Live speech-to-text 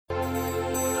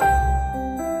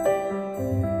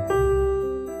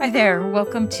Hi there.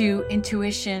 Welcome to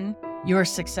Intuition, your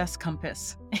success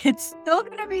compass. It's still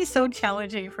going to be so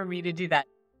challenging for me to do that.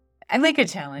 I like a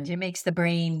challenge. It makes the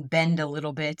brain bend a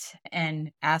little bit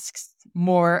and asks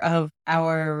more of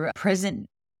our presentness.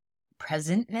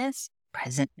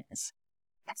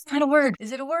 That's not a word.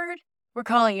 Is it a word? We're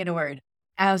calling it a word.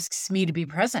 Asks me to be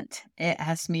present. It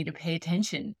asks me to pay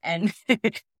attention and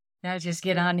not just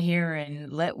get on here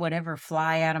and let whatever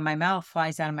flies out of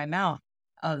my mouth.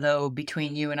 Although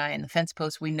between you and I and the fence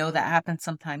post, we know that happens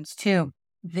sometimes too.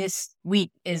 This week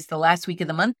is the last week of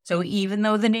the month. So even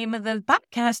though the name of the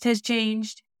podcast has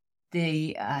changed,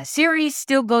 the series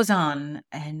still goes on.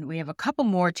 And we have a couple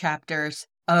more chapters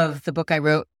of the book I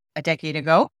wrote a decade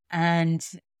ago. And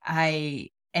I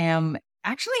am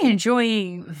actually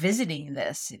enjoying visiting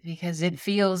this because it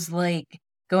feels like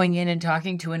going in and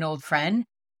talking to an old friend,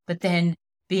 but then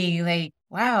being like,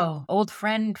 wow, old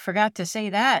friend forgot to say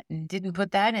that and didn't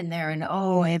put that in there. And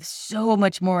oh, I have so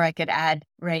much more I could add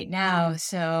right now.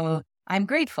 So I'm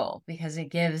grateful because it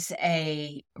gives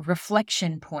a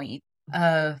reflection point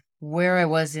of where I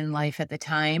was in life at the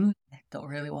time. I don't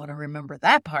really want to remember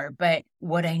that part, but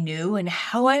what I knew and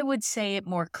how I would say it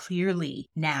more clearly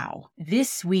now.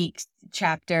 This week's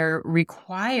chapter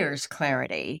requires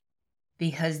clarity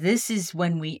because this is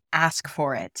when we ask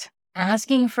for it.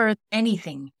 Asking for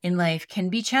anything in life can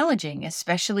be challenging,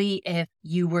 especially if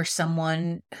you were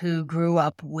someone who grew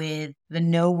up with the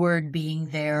no word being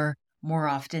there more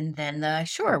often than the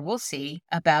sure, we'll see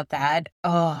about that.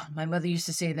 Oh, my mother used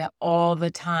to say that all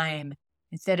the time.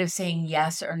 Instead of saying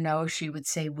yes or no, she would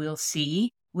say we'll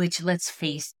see, which let's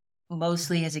face,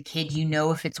 mostly as a kid,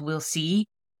 if it's we'll see,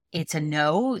 it's a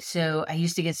no. So I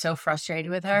used to get so frustrated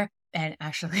with her and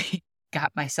actually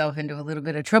got myself into a little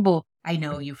bit of trouble. I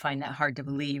know you find that hard to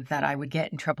believe that I would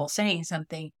get in trouble saying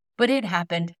something, but it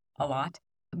happened a lot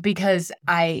because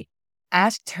I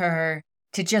asked her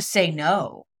to just say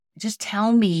no. Just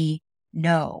tell me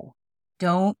no.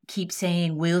 Don't keep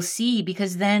saying we'll see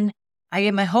because then I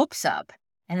get my hopes up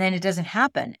and then it doesn't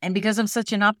happen. And because I'm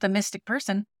such an optimistic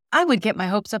person, I would get my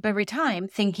hopes up every time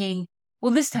thinking,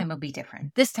 well, this time will be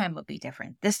different. This time will be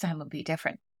different. This time will be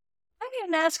different. I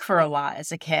didn't ask for a lot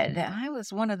as a kid. I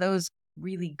was one of those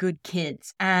really good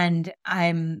kids, and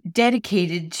I'm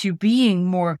dedicated to being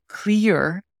more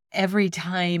clear every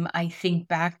time I think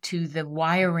back to the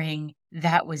wiring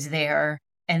that was there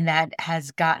and that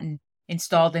has gotten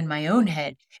installed in my own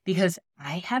head because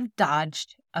I have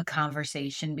dodged a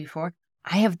conversation before.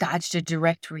 I have dodged a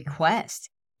direct request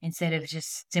instead of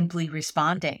just simply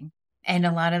responding. And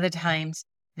a lot of the times,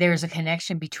 there's a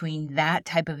connection between that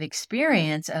type of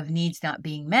experience of needs not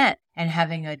being met and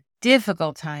having a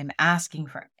difficult time asking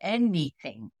for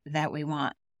anything that we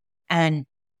want. And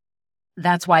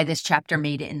that's why this chapter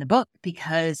made it in the book,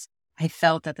 because I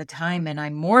felt at the time, and I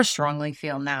more strongly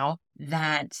feel now,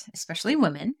 that especially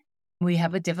women, we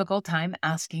have a difficult time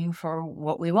asking for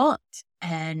what we want.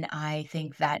 And I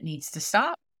think that needs to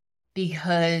stop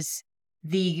because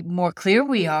the more clear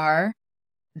we are,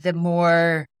 the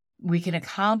more we can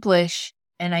accomplish.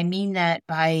 And I mean that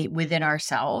by within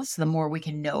ourselves, the more we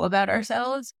can know about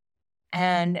ourselves.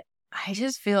 And I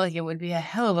just feel like it would be a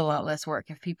hell of a lot less work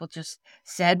if people just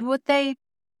said what they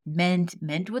meant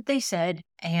what they said,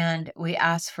 and we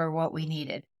asked for what we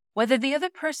needed. Whether the other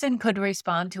person could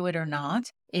respond to it or not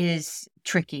is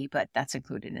tricky, but that's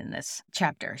included in this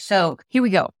chapter. So here we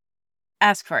go.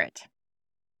 Ask for it.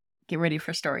 Get ready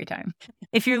for story time.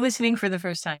 If you're listening for the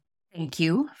first time, thank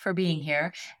you for being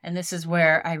here. And this is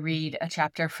where I read a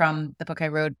chapter from the book I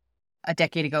wrote a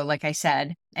decade ago, like I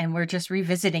said, and we're just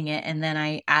revisiting it. And then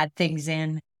I add things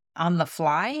in on the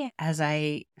fly as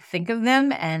I think of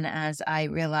them and as I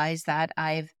realize that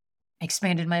I've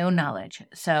expanded my own knowledge.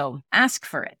 So ask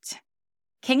for it.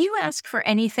 Can you ask for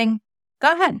anything?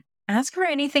 Go ahead. Ask for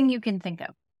anything you can think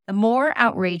of. The more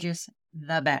outrageous,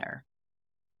 the better.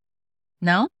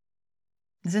 No?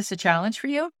 Is this a challenge for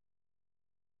you?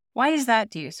 Why is that,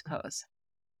 do you suppose?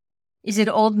 Is it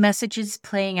old messages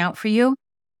playing out for you?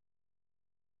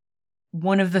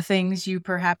 One of the things you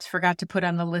perhaps forgot to put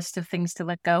on the list of things to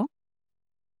let go?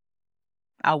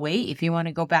 I'll wait if you want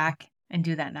to go back and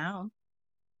do that now.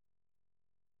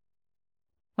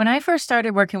 When I first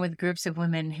started working with groups of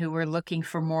women who were looking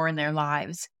for more in their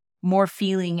lives, more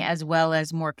feeling as well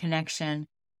as more connection,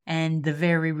 and the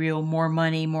very real more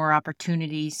money, more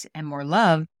opportunities, and more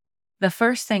love, the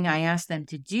first thing I asked them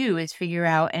to do is figure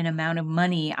out an amount of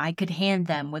money I could hand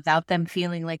them without them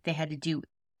feeling like they had to do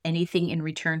anything in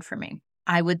return for me.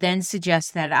 I would then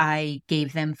suggest that I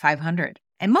gave them $500.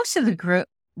 And most of the group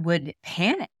would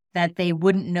panic that they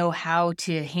wouldn't know how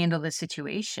to handle the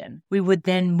situation. We would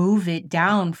then move it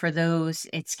down for those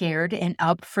it scared and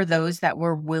up for those that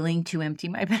were willing to empty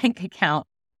my bank account,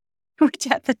 which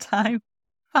at the time,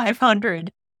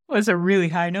 500 was a really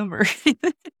high number.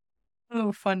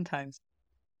 Oh, fun times.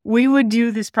 We would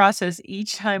do this process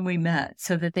each time we met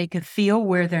so that they could feel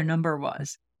where their number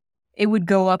was. It would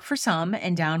go up for some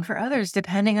and down for others,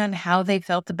 depending on how they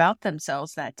felt about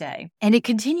themselves that day. And it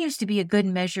continues to be a good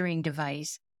measuring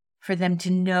device for them to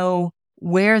know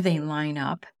where they line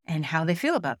up and how they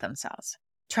feel about themselves.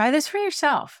 Try this for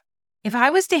yourself. If I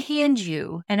was to hand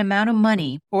you an amount of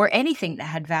money or anything that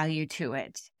had value to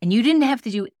it, and you didn't have to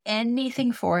do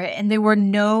anything for it, and there was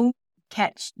no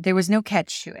catch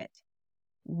to it,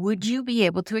 would you be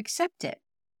able to accept it?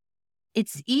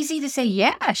 It's easy to say,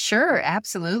 yeah, sure,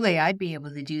 absolutely, I'd be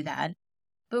able to do that.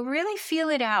 But really feel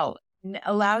it out.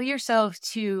 Allow yourself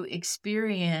to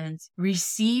experience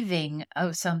receiving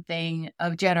of something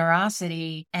of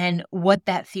generosity and what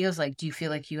that feels like. Do you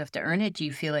feel like you have to earn it? Do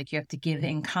you feel like you have to give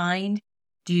in kind?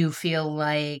 Do you feel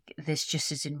like this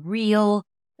just isn't real?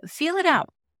 Feel it out,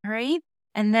 right?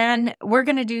 And then we're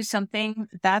going to do something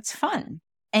that's fun.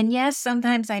 And yes,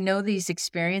 sometimes I know these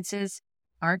experiences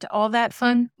aren't all that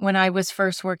fun. When I was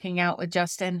first working out with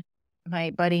Justin,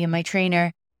 my buddy and my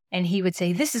trainer, and he would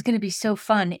say, this is going to be so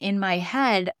fun. In my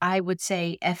head, I would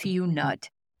say, F you nut,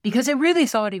 because I really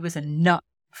thought he was a nut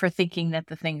for thinking that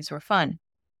the things were fun.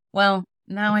 Well,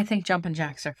 now I think jumping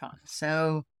jacks are fun.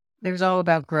 So there's all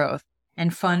about growth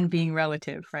and fun being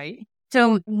relative, right?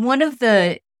 So one of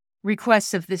the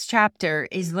requests of this chapter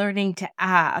is learning to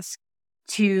ask,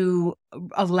 to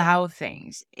allow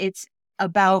things. It's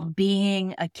about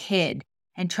being a kid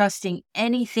and trusting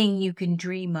anything you can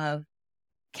dream of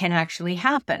can actually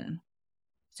happen.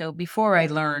 So before I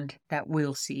learned that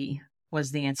we'll see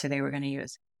was the answer they were going to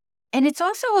use. And it's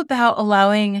also about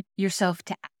allowing yourself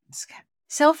to ask.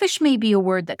 Selfish may be a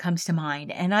word that comes to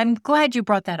mind, and I'm glad you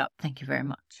brought that up. Thank you very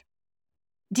much.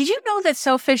 Did you know that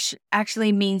selfish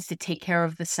actually means to take care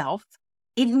of the self?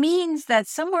 It means that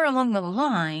somewhere along the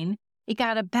line, it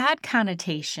got a bad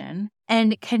connotation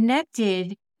and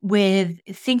connected with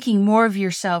thinking more of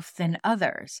yourself than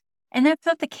others. And that's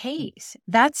not the case.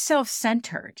 That's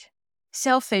self-centered.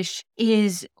 Selfish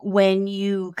is when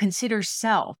you consider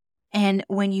self. And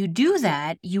when you do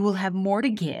that, you will have more to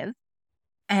give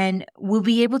and will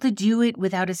be able to do it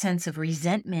without a sense of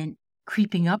resentment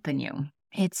creeping up in you.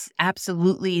 It's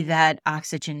absolutely that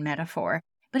oxygen metaphor,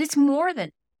 but it's more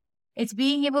than, it's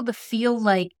being able to feel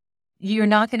like you're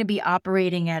not going to be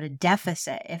operating at a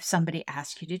deficit if somebody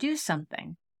asks you to do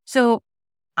something. So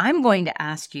I'm going to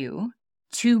ask you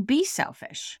to be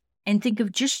selfish and think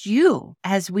of just you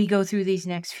as we go through these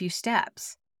next few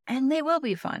steps. And they will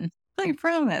be fun. I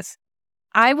promise.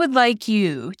 I would like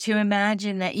you to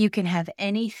imagine that you can have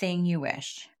anything you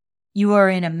wish. You are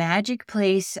in a magic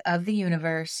place of the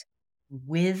universe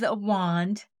with a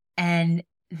wand, and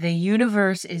the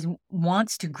universe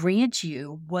wants to grant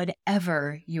you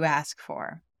whatever you ask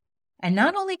for. And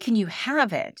not only can you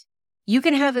have it, you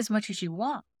can have as much as you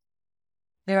want.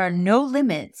 There are no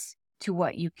limits to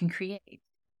what you can create.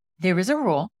 There is a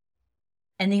rule,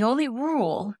 and the only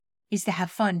rule is to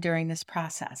have fun during this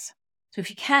process. So if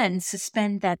you can,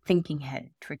 suspend that thinking head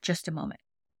for just a moment.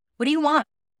 What do you want?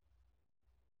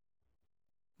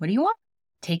 What do you want?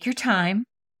 Take your time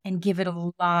and give it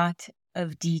a lot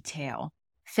of detail.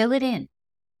 Fill it in.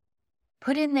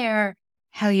 Put in there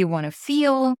how you want to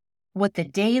feel, what the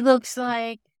day looks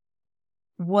like,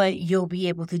 what you'll be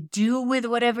able to do with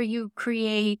whatever you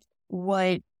create,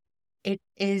 what it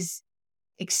is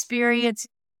experience,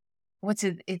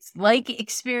 it's like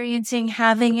experiencing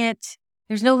having it.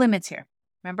 There's no limits here.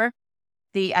 Remember?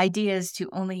 The idea is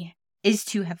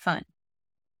to have fun.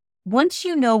 Once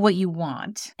you know what you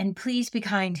want, and please be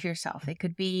kind to yourself. It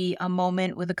could be a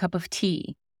moment with a cup of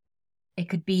tea. It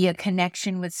could be a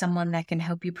connection with someone that can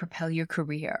help you propel your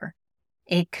career.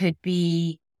 It could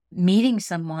be meeting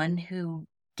someone who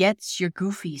gets your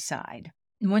goofy side.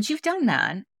 And once you've done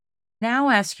that,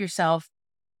 now ask yourself,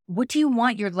 what do you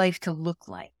want your life to look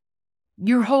like?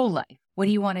 Your whole life. What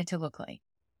do you want it to look like?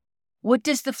 What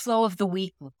does the flow of the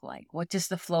week look like? What does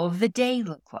the flow of the day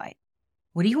look like?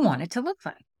 What do you want it to look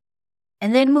like?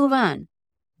 And then move on.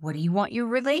 What do you want your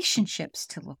relationships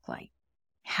to look like?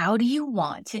 How do you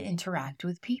want to interact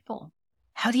with people?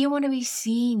 How do you want to be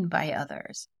seen by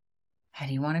others? How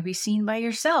do you want to be seen by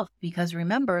yourself? Because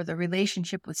remember, the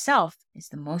relationship with self is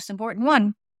the most important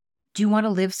one. Do you want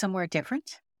to live somewhere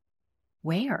different?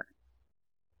 Where?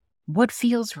 What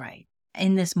feels right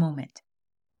in this moment?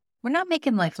 We're not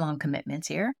making lifelong commitments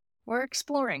here. We're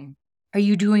exploring. Are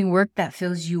you doing work that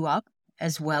fills you up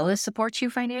as well as supports you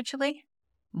financially?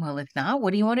 Well, if not,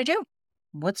 what do you want to do?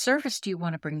 What service do you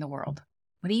want to bring the world?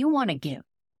 What do you want to give?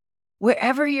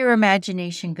 Wherever your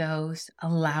imagination goes,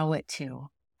 allow it to.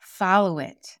 Follow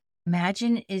it.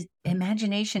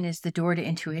 Imagination is the door to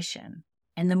intuition.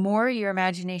 And the more your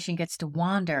imagination gets to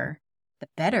wander, the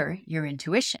better your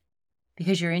intuition.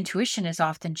 Because your intuition is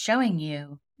often showing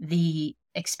you the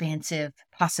expansive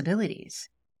possibilities.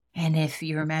 And if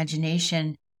your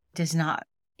imagination does not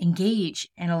engage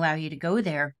and allow you to go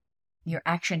there, your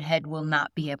action head will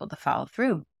not be able to follow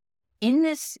through. In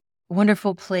this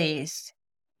wonderful place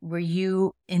where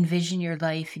you envision your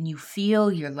life and you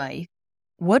feel your life,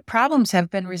 what problems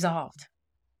have been resolved?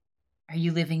 Are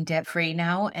you living debt-free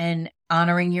now and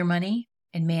honoring your money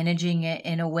and managing it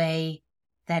in a way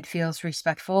that feels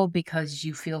respectful because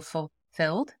you feel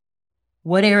fulfilled?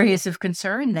 What areas of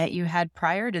concern that you had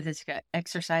prior to this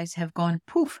exercise have gone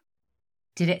poof?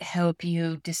 Did it help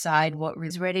you decide what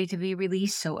was ready to be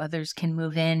released so others can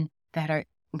move in that are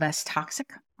less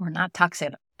toxic or not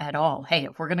toxic at all? Hey,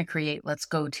 if we're going to create, let's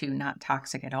go to not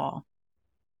toxic at all.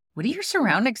 What do your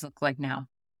surroundings look like now?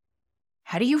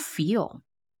 How do you feel?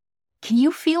 Can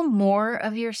you feel more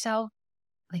of yourself?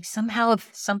 Like somehow if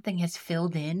something has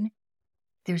filled in,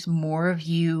 there's more of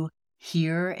you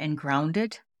here and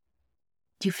grounded?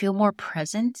 Do you feel more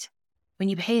present? When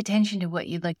you pay attention to what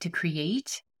you'd like to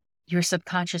create, your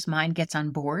subconscious mind gets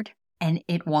on board and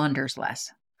it wanders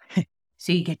less.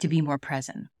 So you get to be more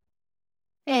present.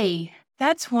 Hey,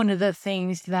 that's one of the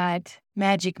things that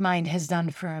Magic Mind has done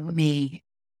for me.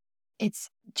 It's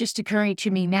just occurring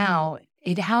to me now.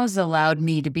 It has allowed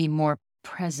me to be more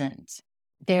present.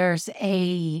 There's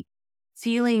a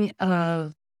feeling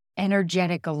of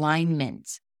energetic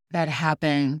alignment that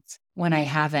happens when I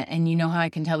have it. And you know how I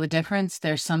can tell the difference?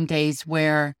 There's some days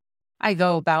where I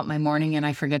go about my morning and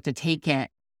I forget to take it,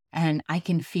 and I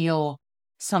can feel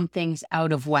something's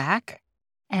out of whack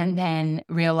and then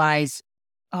realize,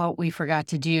 oh, we forgot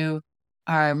to do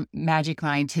our Magic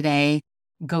Mind today.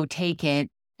 Go take it,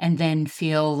 and then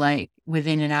feel like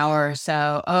within an hour or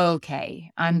so, okay,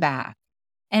 I'm back.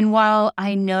 And while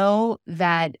I know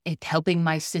that it's helping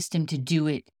my system to do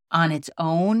it on its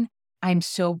own, I'm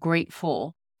so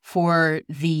grateful for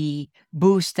the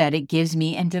boost that it gives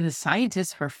me and to the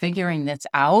scientists for figuring this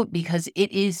out, because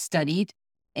it is studied.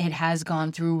 It has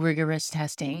gone through rigorous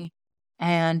testing,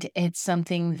 and it's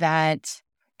something that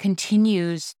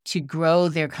continues to grow.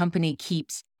 Their company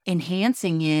keeps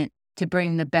enhancing it to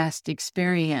bring the best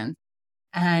experience.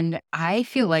 And I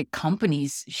feel like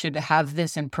companies should have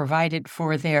this and provide it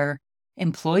for their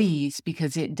employees,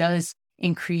 because it does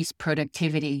increase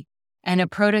productivity, and a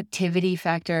productivity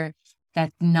factor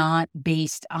that's not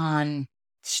based on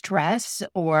stress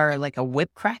or like a whip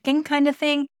cracking kind of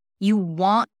thing. You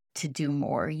want to do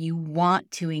more. You want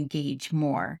to engage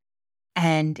more.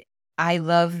 And I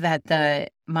love that the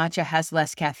matcha has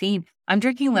less caffeine. I'm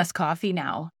drinking less coffee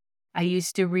now. I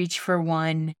used to reach for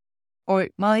I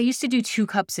used to do 2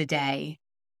 cups a day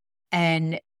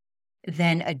and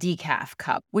then a decaf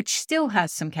cup, which still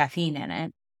has some caffeine in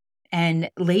it. And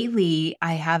lately,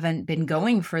 I haven't been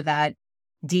going for that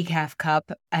decaf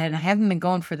cup, and I haven't been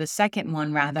going for the second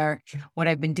one. Rather, what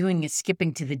I've been doing is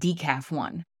skipping to the decaf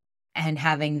one and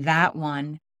having that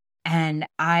one. And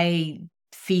I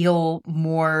feel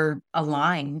more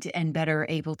aligned and better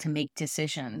able to make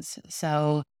decisions.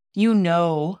 So,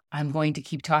 I'm going to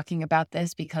keep talking about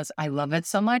this because I love it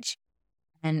so much.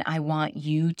 And I want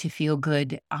you to feel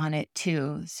good on it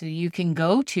too. So you can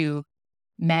go to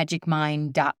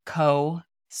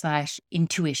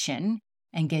magicmind.co/intuition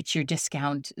and get your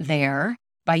discount there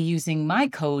by using my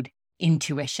code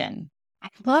intuition. I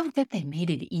love that they made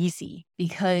it easy,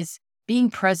 because being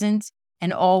present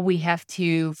and all we have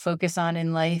to focus on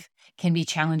in life can be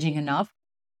challenging enough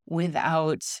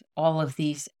without all of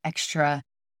these extra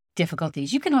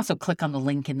difficulties. You can also click on the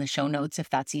link in the show notes if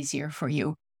that's easier for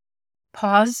you.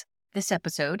 Pause this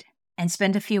episode and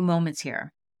spend a few moments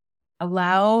here.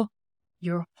 Allow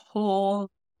your whole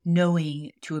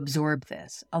knowing to absorb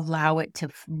this. Allow it to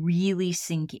really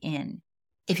sink in.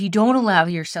 If you don't allow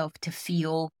yourself to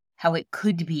feel how it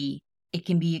could be, it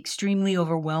can be extremely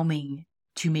overwhelming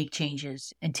to make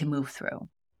changes and to move through.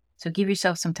 So give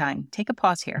yourself some time. Take a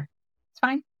pause here. It's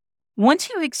fine. Once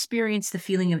you experience the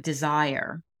feeling of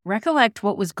desire, recollect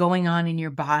what was going on in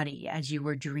your body as you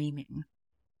were dreaming.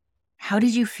 How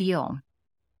did you feel?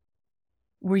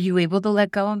 Were you able to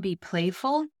let go and be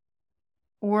playful?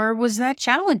 Or was that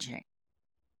challenging?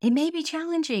 It may be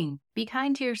challenging. Be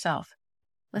kind to yourself.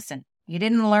 Listen, you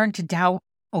didn't learn to doubt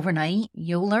overnight.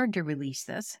 You'll learn to release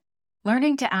this.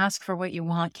 Learning to ask for what you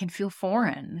want can feel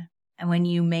foreign. And when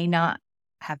you may not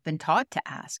have been taught to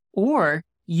ask, or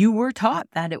you were taught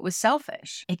that it was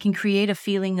selfish. It can create a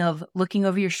feeling of looking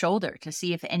over your shoulder to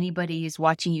see if anybody is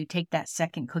watching you take that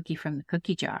second cookie from the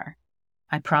cookie jar.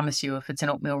 I promise you, if it's an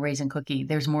oatmeal raisin cookie,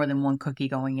 there's more than one cookie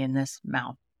going in this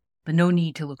mouth. But no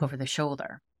need to look over the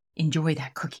shoulder. Enjoy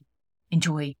that cookie.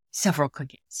 Enjoy several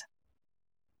cookies.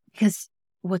 Because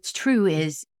what's true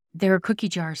is there are cookie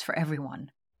jars for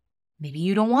everyone. Maybe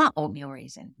you don't want oatmeal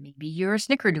raisin. Maybe you're a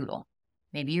snickerdoodle.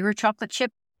 Maybe you're a chocolate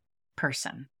chip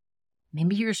person.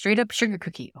 Maybe you're a straight up sugar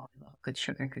cookie. Oh, I love a good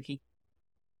sugar cookie.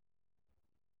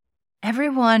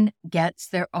 Everyone gets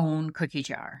their own cookie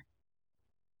jar.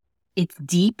 It's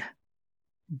deep,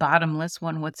 bottomless,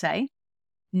 one would say,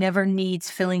 never needs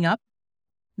filling up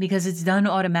because it's done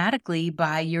automatically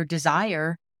by your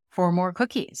desire for more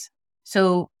cookies.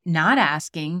 So not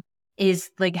asking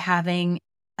is like having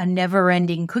a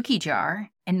never-ending cookie jar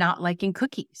and not liking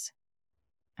cookies.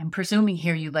 I'm presuming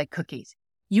here you like cookies.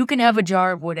 You can have a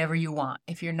jar of whatever you want.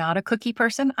 If you're not a cookie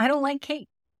person, I don't like cake.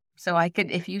 So I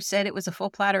could, if you said it was a full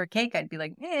platter of cake, I'd be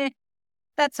like,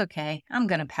 that's okay. I'm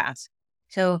going to pass.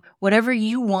 So whatever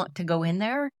you want to go in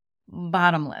there,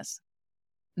 bottomless.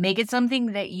 Make it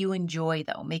something that you enjoy,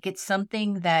 though. Make it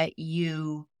something that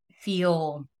you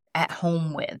feel at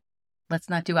home with. Let's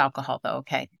not do alcohol, though,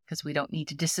 okay? Because we don't need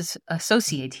to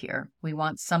disassociate here. We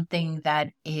want something that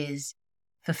is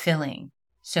fulfilling.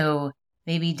 So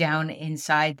maybe down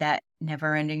inside that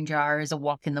never-ending jar is a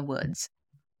walk in the woods.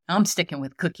 I'm sticking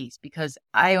with cookies because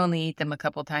I only eat them a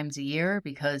couple times a year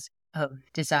because of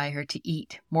desire to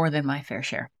eat more than my fair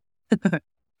share.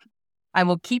 I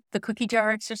will keep the cookie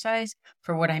jar exercise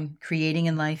for what I'm creating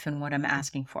in life and what I'm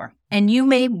asking for. And you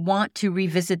may want to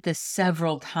revisit this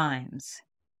several times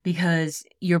because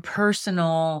your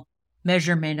personal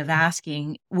measurement of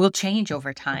asking will change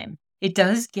over time. It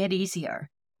does get easier.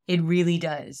 It really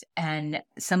does. And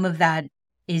some of that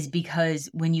is because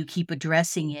when you keep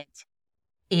addressing it,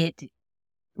 it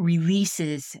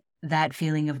releases that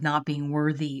feeling of not being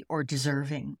worthy or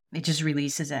deserving. It just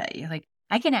releases it. You're like,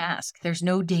 I can ask. There's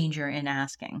no danger in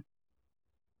asking.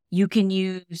 You can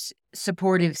use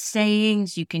supportive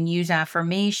sayings. You can use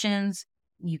affirmations.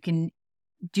 You can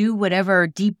do whatever.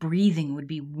 Deep breathing would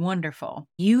be wonderful.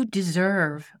 You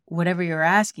deserve whatever you're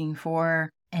asking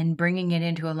for and bringing it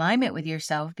into alignment with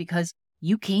yourself because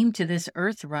you came to this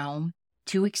earth realm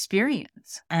to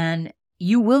experience, and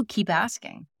you will keep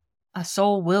asking. A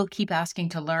soul will keep asking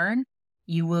to learn.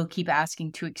 You will keep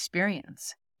asking to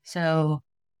experience. So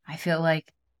I feel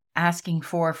like asking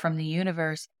for from the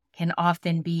universe can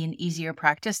often be an easier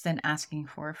practice than asking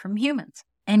for from humans.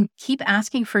 And keep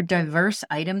asking for diverse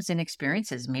items and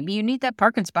experiences. Maybe you need that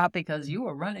parking spot because you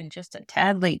were running just a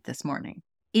tad late this morning.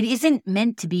 It isn't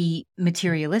meant to be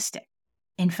materialistic.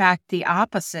 In fact, the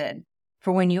opposite.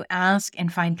 For when you ask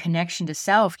and find connection to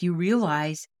self, you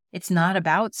realize it's not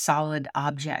about solid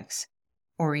objects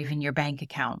or even your bank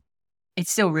account.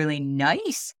 It's still really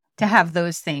nice to have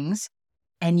those things,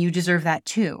 and you deserve that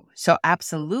too. So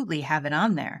absolutely have it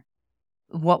on there.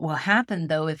 What will happen,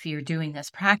 though, if you're doing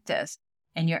this practice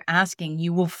and you're asking,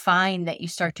 you will find that you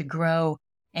start to grow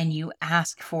and you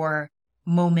ask for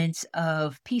moments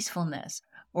of peacefulness,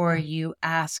 or you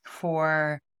ask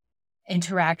for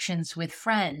interactions with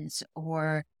friends,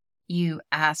 or you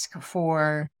ask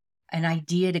for an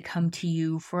idea to come to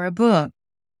you for a book.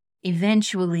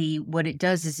 Eventually, what it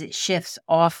does is it shifts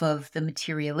off of the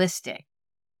materialistic.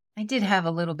 I did have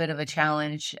a little bit of a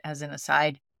challenge, as an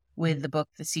aside, with the book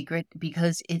The Secret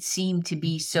because it seemed to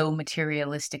be so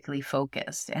materialistically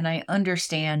focused. And I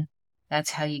understand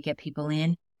that's how you get people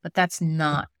in, but that's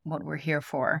not what we're here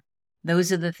for.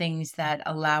 Those are the things that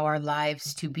allow our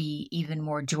lives to be even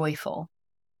more joyful.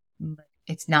 But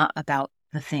it's not about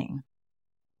the thing.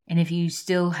 And if you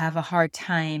still have a hard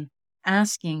time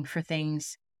asking for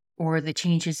things or the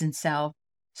changes in self,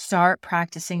 start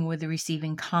practicing with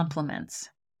receiving compliments.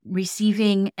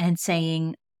 Receiving and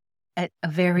saying a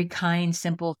very kind,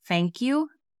 simple thank you.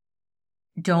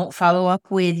 Don't follow up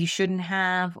with you shouldn't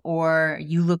have, or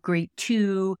you look great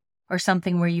too, or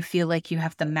something where you feel like you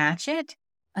have to match it.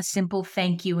 A simple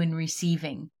thank you in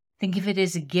receiving. Think of it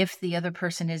as a gift the other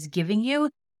person is giving you.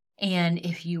 And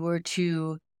if you were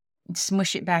to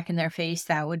smush it back in their face,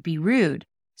 that would be rude.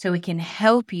 So it can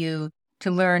help you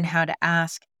to learn how to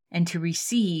ask and to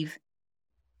receive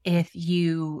if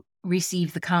you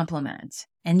receive the compliments.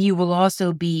 And you will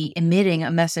also be emitting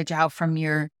a message out from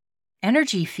your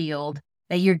energy field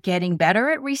that you're getting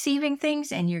better at receiving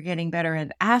things and you're getting better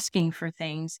at asking for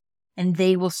things. And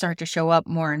they will start to show up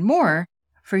more and more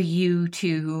for you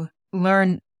to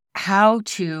learn how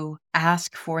to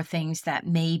ask for things that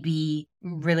may be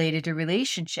related to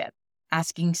relationship.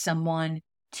 Asking someone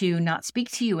to not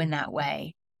speak to you in that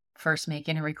way. First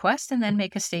making a request and then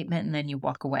make a statement and then you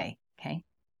walk away. Okay.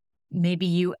 Maybe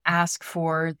you ask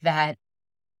for that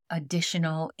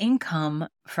additional income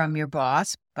from your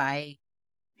boss by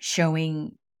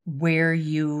showing where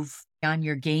you've on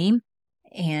your game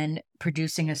and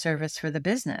producing a service for the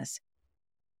business.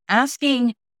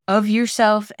 Asking of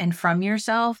yourself and from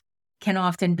yourself can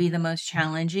often be the most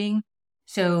challenging.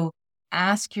 So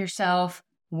ask yourself,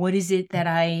 what is it that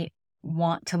I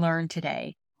want to learn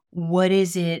today? What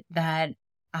is it that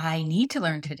I need to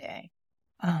learn today?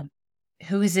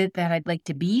 Who is it that I'd like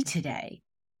to be today?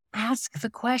 Ask the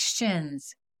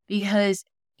questions, because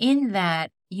in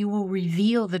that you will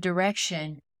reveal the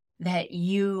direction that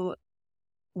you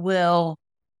will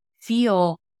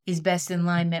feel is best in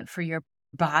alignment for your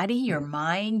body, your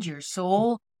mind, your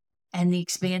soul, and the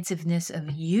expansiveness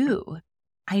of you.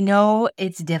 I know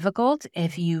it's difficult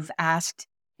if you've asked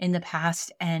in the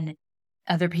past and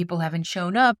other people haven't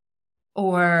shown up,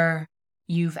 or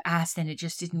you've asked and it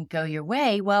just didn't go your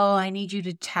way. Well, I need you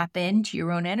to tap into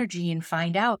your own energy and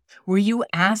find out, were you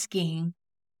asking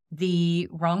the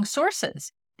wrong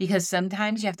sources? Because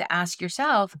sometimes you have to ask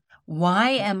yourself,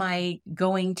 why am I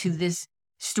going to this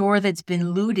store that's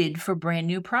been looted for brand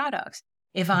new products?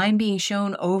 If I'm being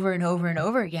shown over and over and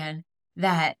over again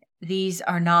that these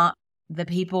are not the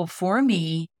people for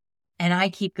me, and I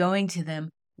keep going to them,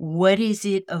 what is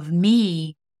it of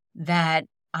me that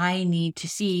I need to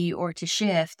see or to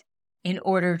shift in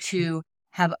order to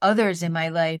have others in my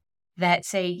life that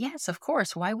say, yes, of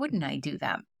course, why wouldn't I do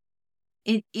that?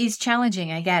 It is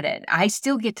challenging. I get it. I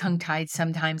still get tongue-tied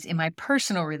sometimes in my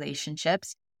personal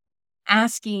relationships,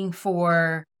 asking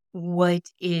for what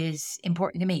is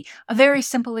important to me. A very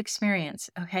simple experience.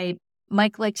 Okay.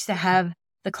 Mike likes to have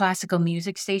the classical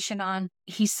music station on.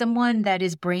 He's someone that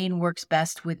his brain works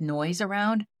best with noise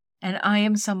around. And I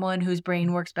am someone whose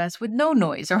brain works best with no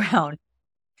noise around.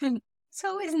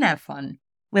 So isn't that fun,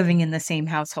 living in the same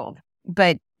household?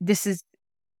 But this is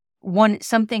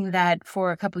something that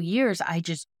for a couple of years, I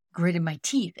just gritted my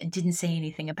teeth and didn't say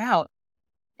anything about.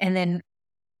 And then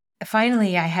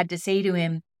finally, I had to say to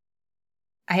him,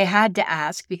 I had to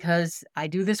ask, because I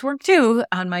do this work too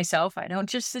on myself. I don't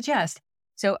just suggest.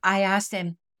 So I asked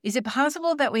him, is it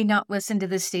possible that we not listen to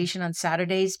this station on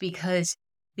Saturdays because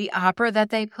the opera that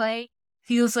they play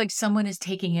feels like someone is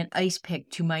taking an ice pick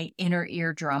to my inner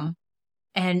eardrum,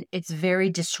 and it's very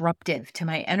disruptive to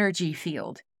my energy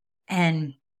field.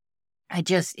 And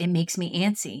it makes me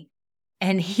antsy.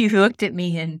 And he looked at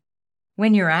me, and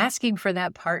when you're asking for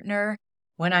that partner,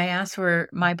 when I asked for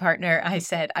my partner, I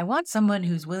said, I want someone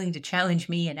who's willing to challenge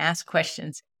me and ask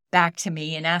questions back to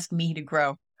me and ask me to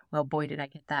grow. Well, boy, did I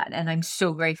get that. And I'm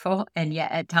so grateful. And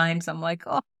yet at times I'm like,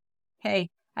 oh, hey,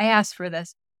 I asked for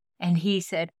this. And he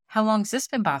said, how long's this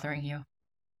been bothering you?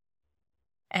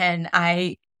 And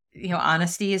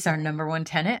honesty is our number one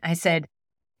tenet. I said,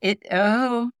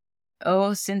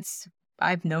 since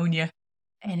I've known you.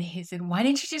 And he said, why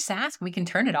didn't you just ask? We can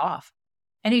turn it off.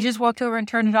 And he just walked over and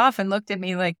turned it off and looked at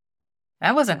me like,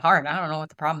 that wasn't hard. I don't know what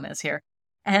the problem is here.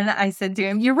 And I said to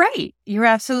him, you're right. You're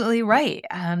absolutely right.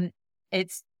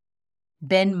 It's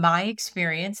been my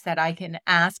experience that I can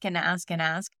ask and ask and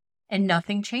ask, and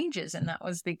nothing changes. And that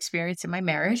was the experience in my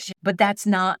marriage. But that's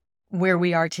not where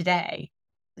we are today.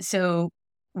 So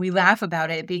we laugh about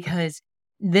it, because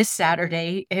this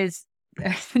Saturday is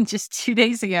just 2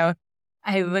 days ago.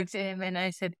 I looked at him and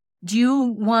I said, do you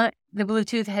want the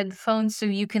Bluetooth headphones so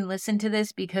you can listen to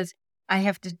this? Because I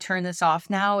have to turn this off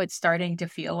now. It's starting to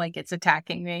feel like it's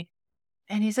attacking me.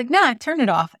 And he's like, nah, turn it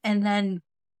off. And then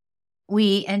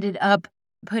we ended up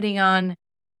putting on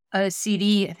a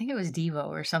CD. I think it was Devo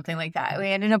or something like that. We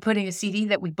ended up putting a CD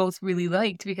that we both really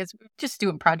liked, because we were just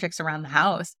doing projects around the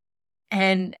house.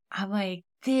 And I'm like,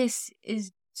 this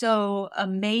is so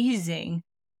amazing,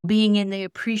 being in the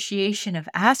appreciation of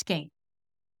asking.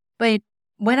 But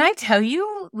when I tell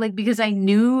you, because I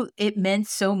knew it meant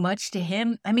so much to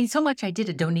him, I mean, so much I did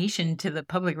a donation to the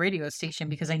public radio station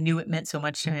because I knew it meant so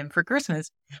much to him for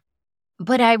Christmas.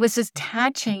 But I was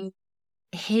attaching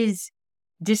his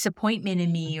disappointment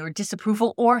in me or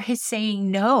disapproval or his saying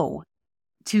no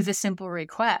to the simple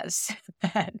request.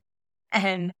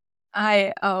 And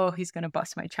he's going to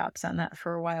bust my chops on that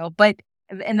for a while.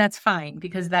 And that's fine,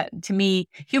 because that, to me,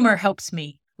 humor helps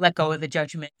me let go of the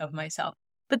judgment of myself.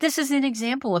 But this is an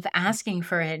example of asking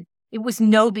for it. It was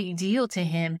no big deal to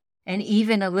him, and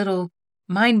even a little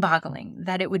mind-boggling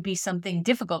that it would be something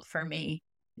difficult for me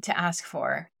to ask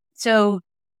for. So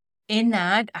in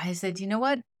that, I said, you know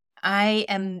what? I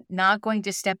am not going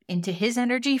to step into his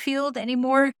energy field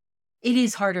anymore. It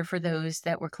is harder for those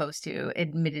that we're close to,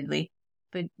 admittedly.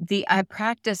 but the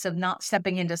practice of not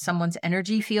stepping into someone's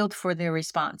energy field for their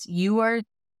response. You are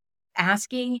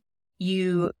asking,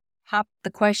 you pop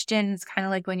the question. It's kind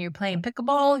of like when you're playing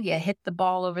pickleball, you hit the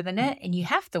ball over the net and you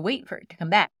have to wait for it to come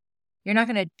back. You're not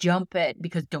going to jump it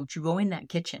because don't you go in that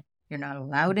kitchen. You're not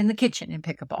allowed in the kitchen in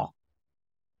pickleball.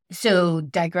 So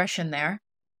digression there,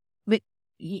 but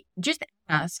just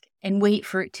ask and wait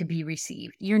for it to be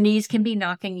received. Your knees can be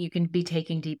knocking. You can be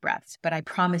taking deep breaths, but I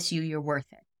promise you, you're worth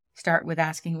it. Start with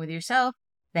asking with yourself,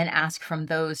 then ask from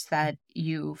those that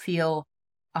you feel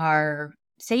are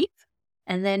safe,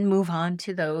 and then move on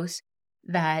to those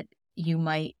that you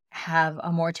might have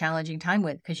a more challenging time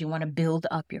with because you want to build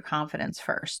up your confidence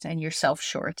first and your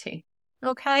self-surety.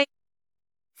 Okay.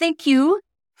 Thank you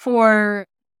for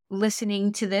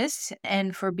listening to this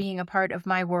and for being a part of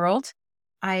my world.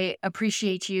 I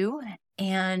appreciate you,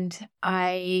 and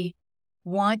I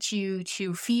want you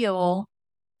to feel,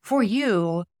 for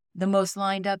you, the most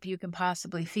lined up you can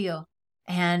possibly feel.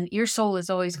 And your soul is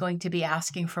always going to be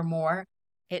asking for more.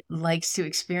 It likes to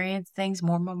experience things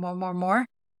more.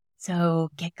 So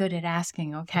get good at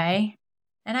asking, okay?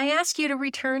 And I ask you to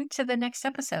return to the next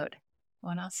episode,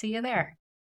 and I'll see you there.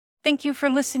 Thank you for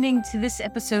listening to this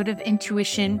episode of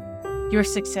Intuition, Your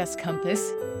Success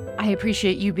Compass. I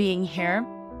appreciate you being here.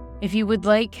 If you would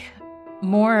like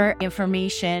more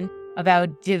information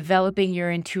about developing your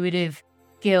intuitive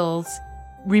skills,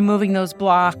 removing those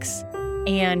blocks,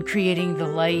 and creating the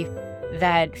life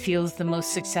that feels the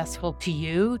most successful to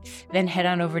you, then head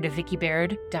on over to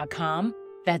VickiBaird.com.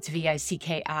 That's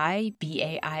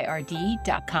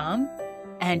VICKIBAIRD.com.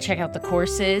 And check out the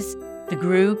courses, the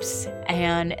groups,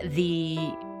 and the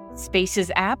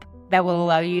Spaces app that will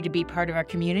allow you to be part of our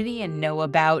community and know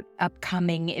about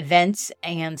upcoming events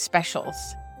and specials.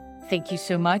 Thank you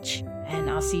so much, and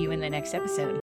I'll see you in the next episode.